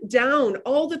own down,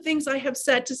 all the things I have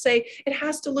said to say, it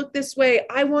has to look this way.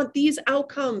 I want these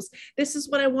outcomes. This is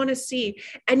what I want to see.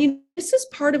 And this is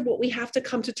part of what we have to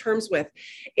come to terms with.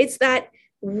 It's that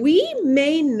we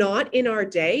may not in our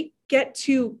day get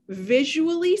to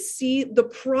visually see the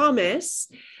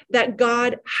promise that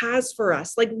God has for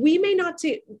us. Like we may not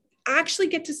actually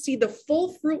get to see the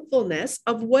full fruitfulness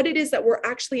of what it is that we're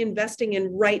actually investing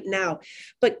in right now.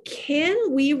 But can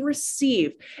we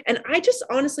receive? And I just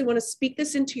honestly want to speak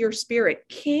this into your spirit.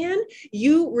 Can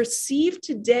you receive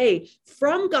today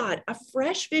from God a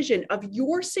fresh vision of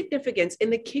your significance in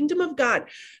the kingdom of God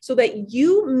so that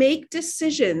you make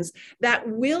decisions that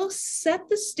will set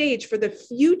the stage for the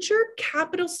future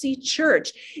capital C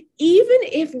church, even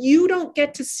if you don't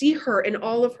get to see her in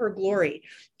all of her glory?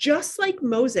 Just like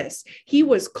Moses, he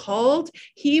was called.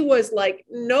 He was like,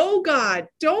 no, God,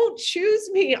 don't choose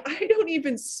me. I don't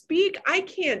even speak. I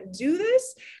can't do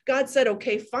this. God said,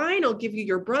 okay, fine. I'll give you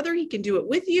your brother. He can do it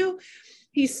with you.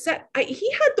 He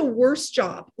had the worst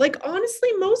job. Like, honestly,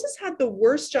 Moses had the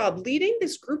worst job leading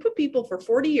this group of people for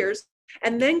 40 years.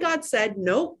 And then God said,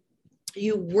 no,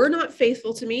 you were not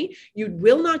faithful to me. You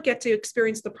will not get to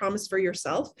experience the promise for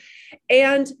yourself.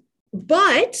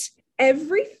 But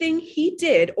everything he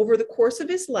did over the course of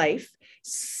his life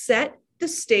set the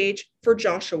stage for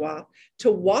Joshua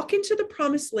to walk into the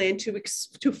promised land,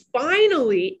 to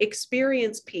finally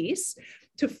experience peace,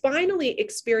 to finally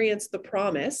experience the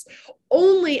promise.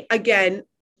 Only again,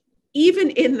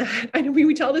 even in that, I know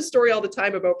we tell this story all the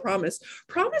time about promise.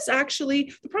 The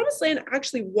promised land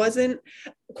actually wasn't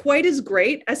quite as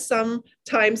great as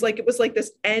sometimes, like it was like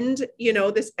this end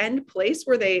place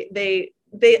where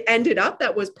they ended up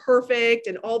that was perfect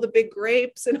and all the big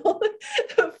grapes and all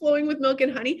the flowing with milk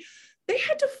and honey. They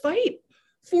had to fight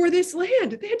for this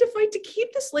land. They had to fight to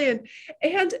keep this land.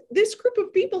 And this group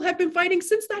of people have been fighting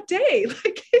since that day.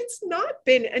 Like it's not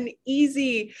been an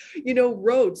easy,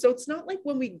 road. So it's not like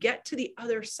when we get to the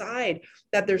other side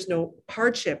that there's no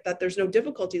hardship, that there's no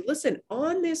difficulty. Listen,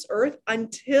 on this earth,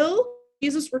 until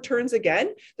Jesus returns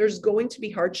again, there's going to be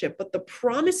hardship, but the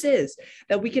promise is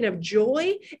that we can have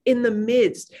joy in the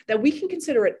midst, that we can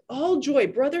consider it all joy,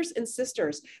 brothers and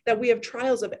sisters, that we have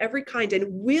trials of every kind. And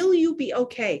will you be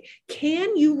okay?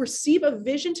 Can you receive a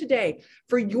vision today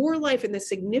for your life and the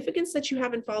significance that you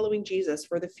have in following Jesus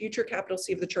for the future capital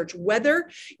C of the church, whether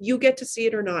you get to see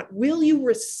it or not? Will you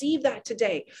receive that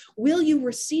today? Will you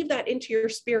receive that into your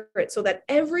spirit so that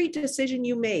every decision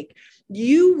you make,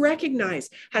 you recognize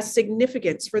has significance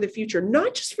for the future,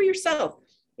 not just for yourself.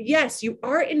 Yes, you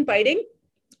are inviting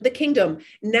the kingdom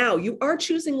now. You are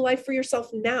choosing life for yourself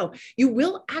now. You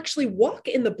will actually walk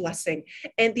in the blessing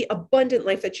and the abundant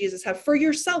life that Jesus has for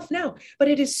yourself now. But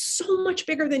it is so much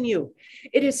bigger than you.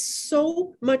 It is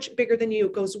so much bigger than you.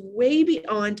 It goes way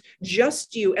beyond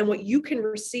just you and what you can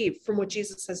receive from what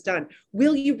Jesus has done.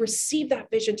 Will you receive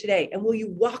that vision today? And will you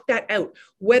walk that out,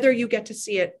 whether you get to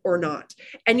see it or not?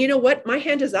 And you know what? My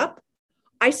hand is up.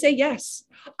 I say yes.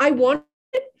 I want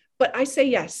it, but I say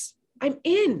yes. I'm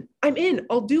in.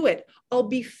 I'll do it. I'll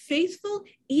be faithful,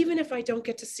 even if I don't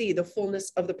get to see the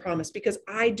fullness of the promise, because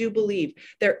I do believe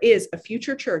there is a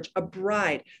future church, a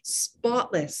bride,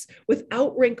 spotless,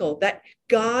 without wrinkle, that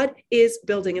God is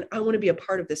building. And I want to be a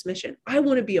part of this mission. I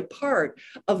want to be a part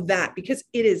of that because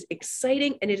it is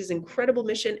exciting and it is an incredible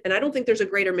mission. And I don't think there's a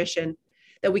greater mission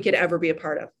that we could ever be a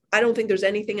part of. I don't think there's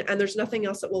anything, and there's nothing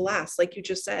else that will last, like you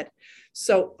just said.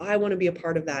 So I want to be a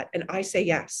part of that. And I say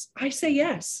yes. I say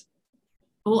yes.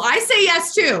 Well, I say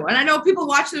yes too. And I know people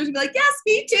watching this will be like, yes,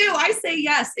 me too. I say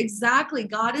yes. Exactly.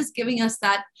 God is giving us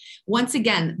that. Once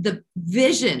again, the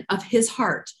vision of his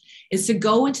heart is to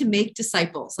go and to make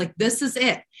disciples. Like, this is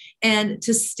it. And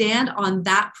to stand on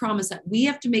that promise that we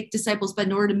have to make disciples, but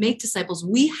in order to make disciples,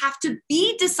 we have to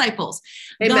be disciples.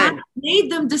 Amen. God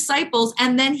made them disciples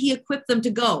and then he equipped them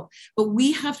to go. But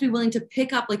we have to be willing to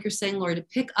pick up, like you're saying, Lori, to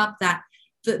pick up that,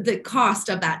 the cost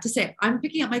of that, to say, I'm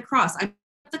picking up my cross. I'm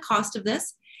the cost of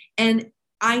this. And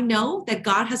I know that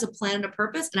God has a plan and a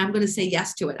purpose, and I'm going to say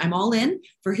yes to it. I'm all in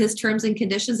for his terms and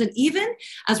conditions. And even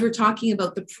as we're talking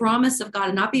about the promise of God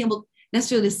and not being able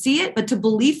necessarily to see it, but to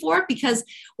believe for it, because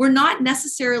we're not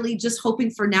necessarily just hoping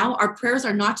for now. Our prayers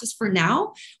are not just for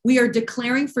now. We are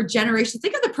declaring for generations.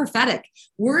 Think of the prophetic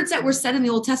words that were said in the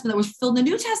Old Testament that was fulfilled in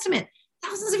the New Testament.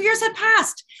 Thousands of years had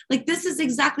passed. Like, this is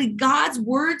exactly, God's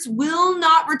words will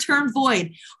not return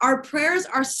void. Our prayers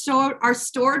are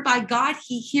stored by God.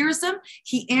 He hears them.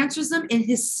 He answers them in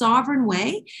his sovereign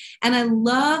way. And I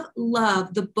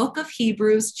love the book of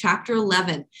Hebrews chapter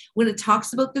 11, when it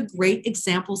talks about the great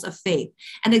examples of faith.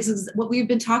 And it's what we've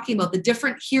been talking about, the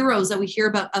different heroes that we hear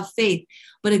about of faith.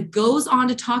 But it goes on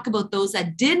to talk about those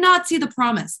that did not see the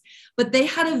promise, but they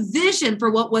had a vision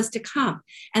for what was to come.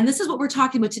 And this is what we're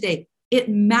talking about today. It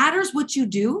matters what you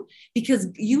do, because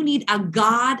you need a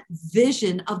God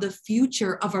vision of the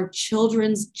future of our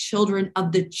children's children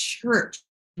of the church.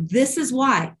 This is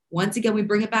why, once again, we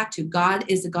bring it back to God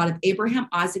is the God of Abraham,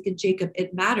 Isaac, and Jacob.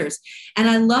 It matters. And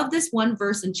I love this one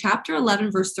verse in chapter 11,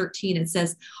 verse 13. It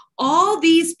says, all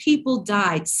these people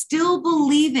died still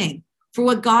believing for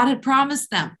what God had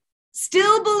promised them.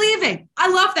 Still believing. I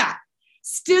love that.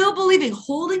 Still believing,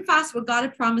 holding fast what God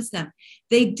had promised them.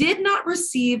 They did not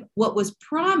receive what was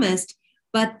promised,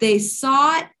 but they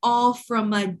saw it all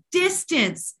from a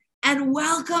distance and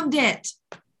welcomed it.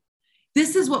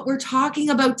 This is what we're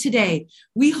talking about today.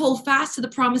 We hold fast to the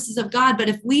promises of God, but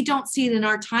if we don't see it in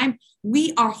our time,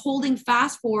 we are holding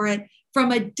fast for it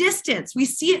from a distance. We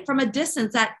see it from a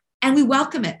distance, and we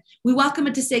welcome it. We welcome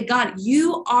it to say, God,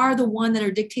 you are the one that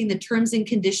are dictating the terms and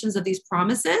conditions of these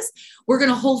promises. We're going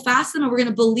to hold fast to them and we're going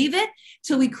to believe it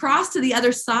till we cross to the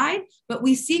other side. But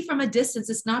we see from a distance,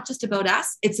 it's not just about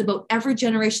us. It's about every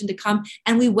generation to come.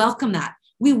 And we welcome that.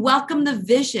 We welcome the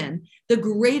vision, the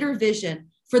greater vision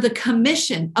for the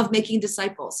commission of making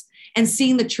disciples and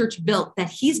seeing the church built, that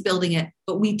he's building it.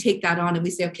 But we take that on and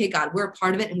we say, okay, God, we're a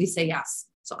part of it. And we say yes.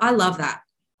 So I love that.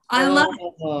 I love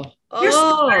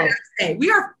it. We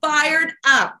are fired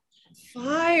up.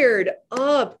 Fired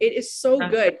up. It is so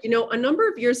good. You know, a number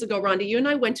of years ago, Rhonda, you and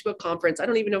I went to a conference. I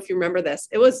don't even know if you remember this.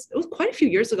 It was quite a few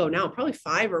years ago now, probably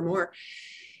 5 or more.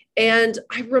 And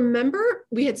I remember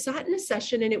we had sat in a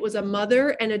session, and it was a mother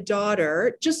and a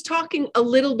daughter just talking a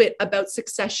little bit about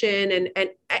succession. And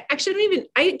actually,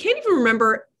 I can't even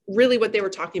remember really what they were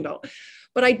talking about.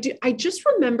 But I just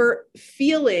remember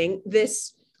feeling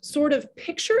this sort of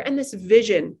picture and this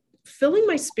vision filling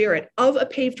my spirit of a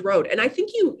paved road. And I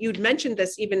think you'd mentioned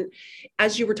this even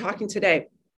as you were talking today,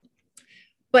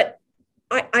 but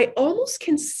I almost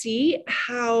can see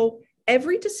how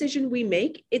every decision we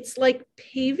make, it's like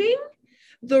paving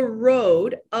the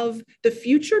road of the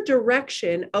future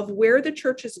direction of where the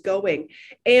church is going.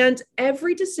 And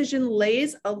every decision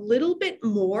lays a little bit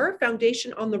more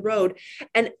foundation on the road.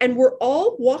 And we're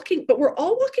all walking, but we're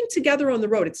all walking together on the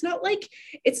road. It's not like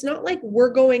we're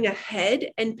going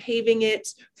ahead and paving it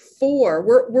for.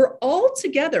 We're all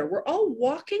together. We're all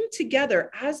walking together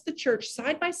as the church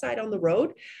side by side on the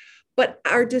road. But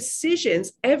our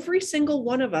decisions, every single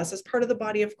one of us as part of the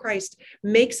body of Christ,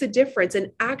 makes a difference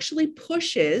and actually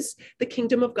pushes the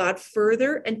kingdom of God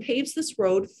further and paves this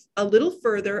road a little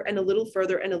further and a little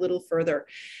further and a little further.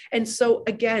 And so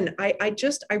again, I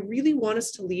really want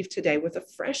us to leave today with a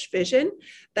fresh vision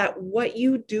that what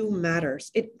you do matters.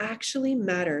 It actually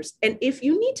matters. And if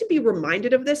you need to be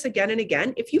reminded of this again and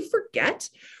again, if you forget,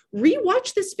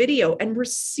 rewatch this video and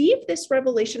receive this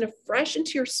revelation afresh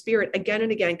into your spirit again and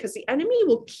again, because the enemy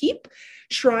will keep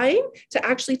trying to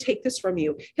actually take this from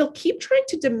you. He'll keep trying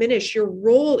to diminish your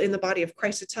role in the body of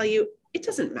Christ, to tell you, it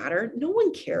doesn't matter. No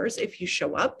one cares if you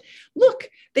show up. Look,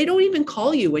 they don't even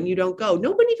call you when you don't go.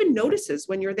 No one even notices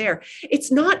when you're there.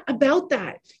 It's not about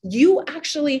that. You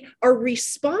actually are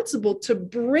responsible to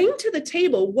bring to the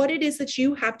table what it is that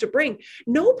you have to bring.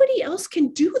 Nobody else can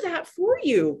do that for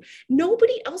you.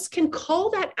 Nobody else can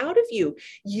call that out of you.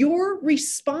 You're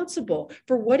responsible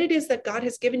for what it is that God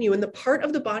has given you and the part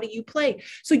of the body you play.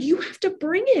 So you have to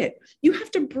bring it. You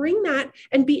have to bring that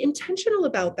and be intentional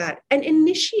about that and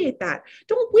initiate that. that.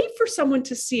 Don't wait for someone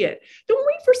to see it. Don't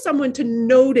wait for someone to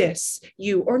notice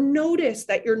you or notice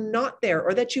that you're not there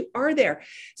or that you are there.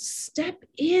 Step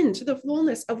into the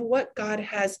fullness of what God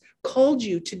has called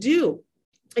you to do.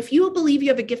 If you believe you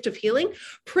have a gift of healing,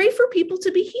 pray for people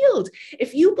to be healed.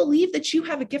 If you believe that you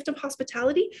have a gift of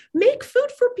hospitality, make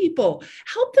food for people.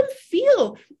 Help them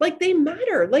feel like they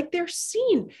matter, like they're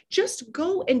seen. Just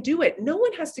go and do it. No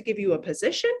one has to give you a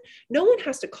position. No one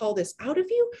has to call this out of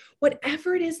you.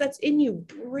 Whatever it is that's in you,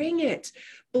 bring it.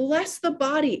 Bless the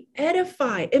body,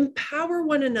 edify, empower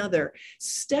one another.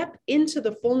 Step into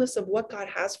the fullness of what God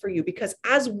has for you, because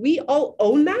as we all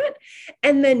own that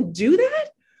and then do that,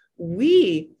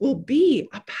 we will be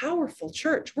a powerful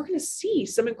church. We're going to see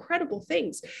some incredible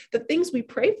things. The things we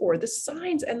pray for, the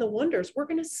signs and the wonders, we're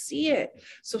going to see it.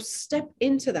 So step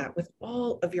into that with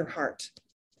all of your heart.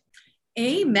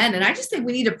 Amen. And I just think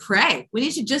we need to pray. We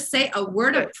need to just say a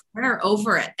word of prayer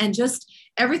over it and just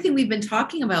everything we've been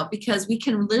talking about, because we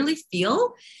can literally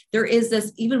feel there is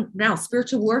this, even now,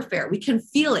 spiritual warfare. We can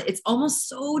feel it. It's almost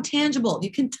so tangible.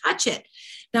 You can touch it,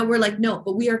 that we're like, no,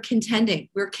 but we are contending.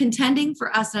 We're contending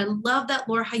for us. And I love that,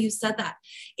 Laura, how you said that.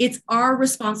 It's our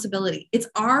responsibility. It's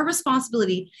our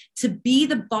responsibility to be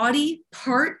the body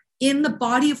part in the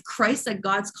body of Christ that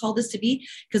God's called us to be,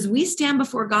 because we stand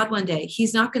before God one day.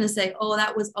 He's not going to say, oh,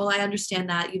 I understand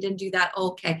that. You didn't do that.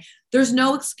 Oh, okay. There's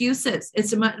no excuses.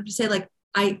 It's to say like,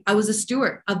 I was a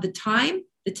steward of the time,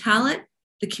 the talent,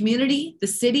 the community, the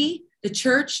city, the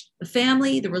church, the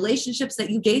family, the relationships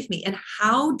that you gave me. And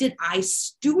how did I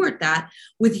steward that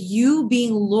with you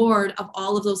being Lord of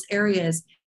all of those areas?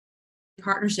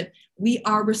 Partnership. We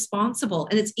are responsible,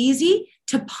 and it's easy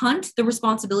to punt the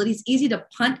responsibility. It's easy to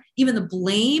punt even the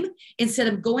blame instead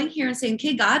of going here and saying,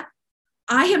 okay, God,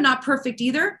 I am not perfect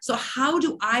either. So how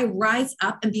do I rise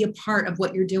up and be a part of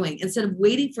what you're doing? Instead of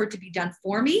waiting for it to be done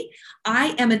for me,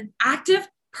 I am an active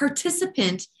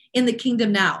participant in the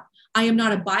kingdom now. I am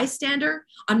not a bystander.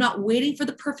 I'm not waiting for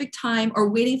the perfect time or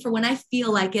waiting for when I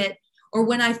feel like it or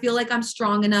when I feel like I'm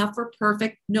strong enough or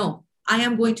perfect. No, I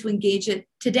am going to engage it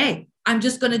today. I'm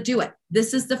just going to do it.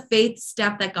 This is the faith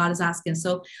step that God is asking.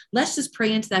 So let's just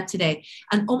pray into that today.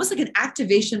 And almost like an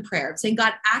activation prayer, saying,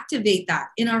 God, activate that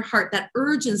in our heart, that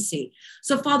urgency.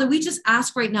 So Father, we just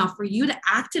ask right now for you to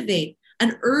activate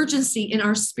an urgency in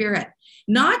our spirit,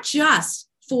 not just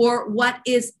for what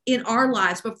is in our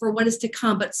lives, but for what is to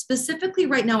come. But specifically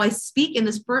right now, I speak in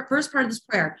this first part of this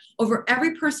prayer over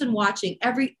every person watching,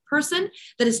 every person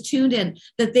that is tuned in,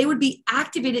 that they would be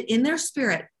activated in their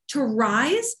spirit to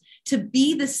rise, to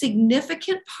be the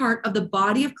significant part of the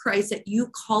body of Christ that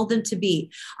you called them to be.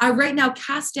 I right now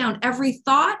cast down every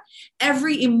thought,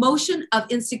 every emotion of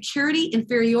insecurity,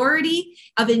 inferiority,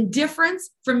 of indifference,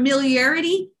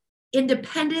 familiarity,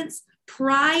 independence,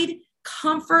 pride,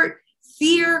 comfort,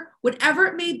 fear, whatever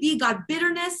it may be, God,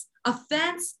 bitterness,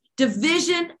 offense,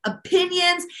 division,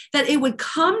 opinions, that it would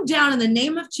come down in the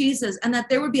name of Jesus, and that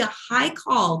there would be a high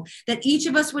call that each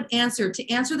of us would answer, to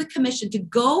answer the commission to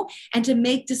go and to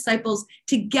make disciples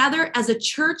together as a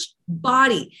church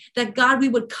body, that God, we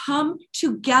would come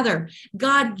together.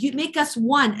 God, you make us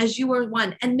one as you are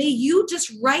one. And may you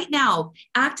just right now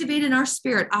activate in our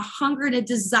spirit a hunger and a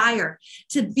desire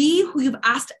to be who you've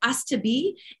asked us to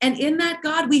be. And in that,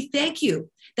 God, we thank you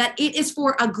that it is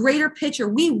for a greater picture.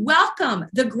 We welcome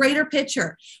the greater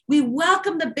picture. We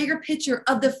welcome the bigger picture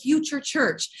of the future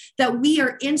church, that we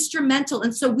are instrumental.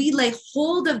 And so we lay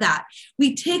hold of that.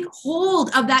 We take hold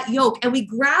of that yoke and we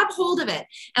grab hold of it.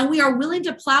 And we are willing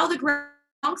to plow the ground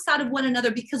alongside of one another,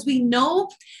 because we know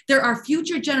there are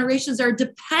future generations that are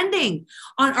depending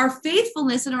on our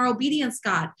faithfulness and our obedience,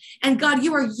 God. And God,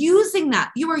 you are using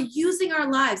that. You are using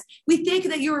our lives. We thank you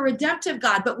that you're a redemptive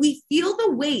God, but we feel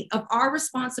the weight of our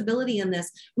responsibility in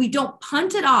this. We don't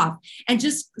punt it off and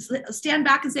just stand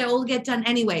back and say, oh, it'll get done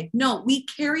anyway. No, we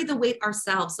carry the weight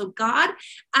ourselves. So God,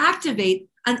 activate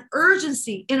an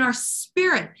urgency in our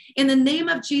spirit in the name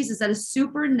of Jesus that is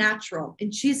supernatural.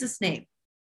 In Jesus' name.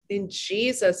 In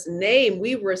Jesus' name,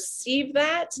 we receive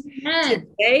that Amen.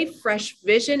 today. Fresh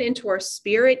vision into our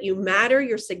spirit. You matter.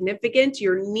 You're significant.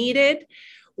 You're needed.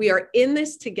 We are in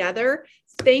this together.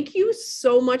 Thank you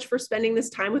so much for spending this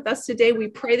time with us today. We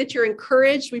pray that you're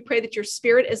encouraged. We pray that your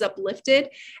spirit is uplifted.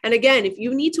 And again, if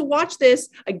you need to watch this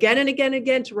again and again and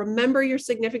again to remember your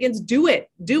significance, do it.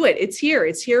 Do it. It's here.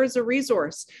 It's here as a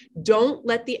resource. Don't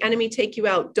let the enemy take you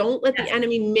out. Don't let the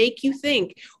enemy make you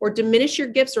think or diminish your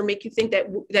gifts or make you think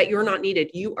that you're not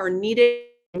needed. You are needed,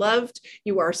 loved,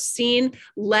 you are seen.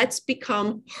 Let's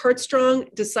become heartstrong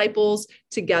disciples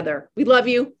together. We love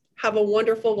you. Have a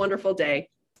wonderful, wonderful day.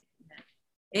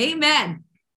 Amen.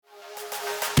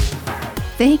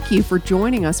 Thank you for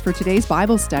joining us for today's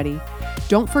Bible study.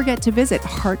 Don't forget to visit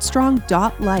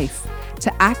heartstrong.life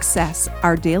to access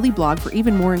our daily blog for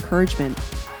even more encouragement.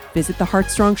 Visit the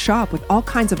Heartstrong shop with all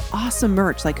kinds of awesome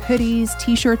merch like hoodies,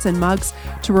 t-shirts, and mugs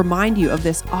to remind you of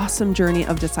this awesome journey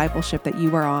of discipleship that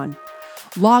you are on.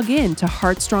 Log in to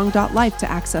heartstrong.life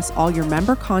to access all your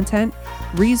member content,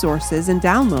 resources, and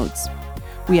downloads.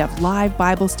 We have live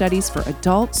Bible studies for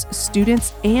adults,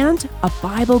 students, and a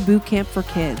Bible boot camp for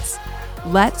kids.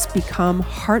 Let's become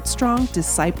Heartstrong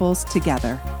disciples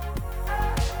together.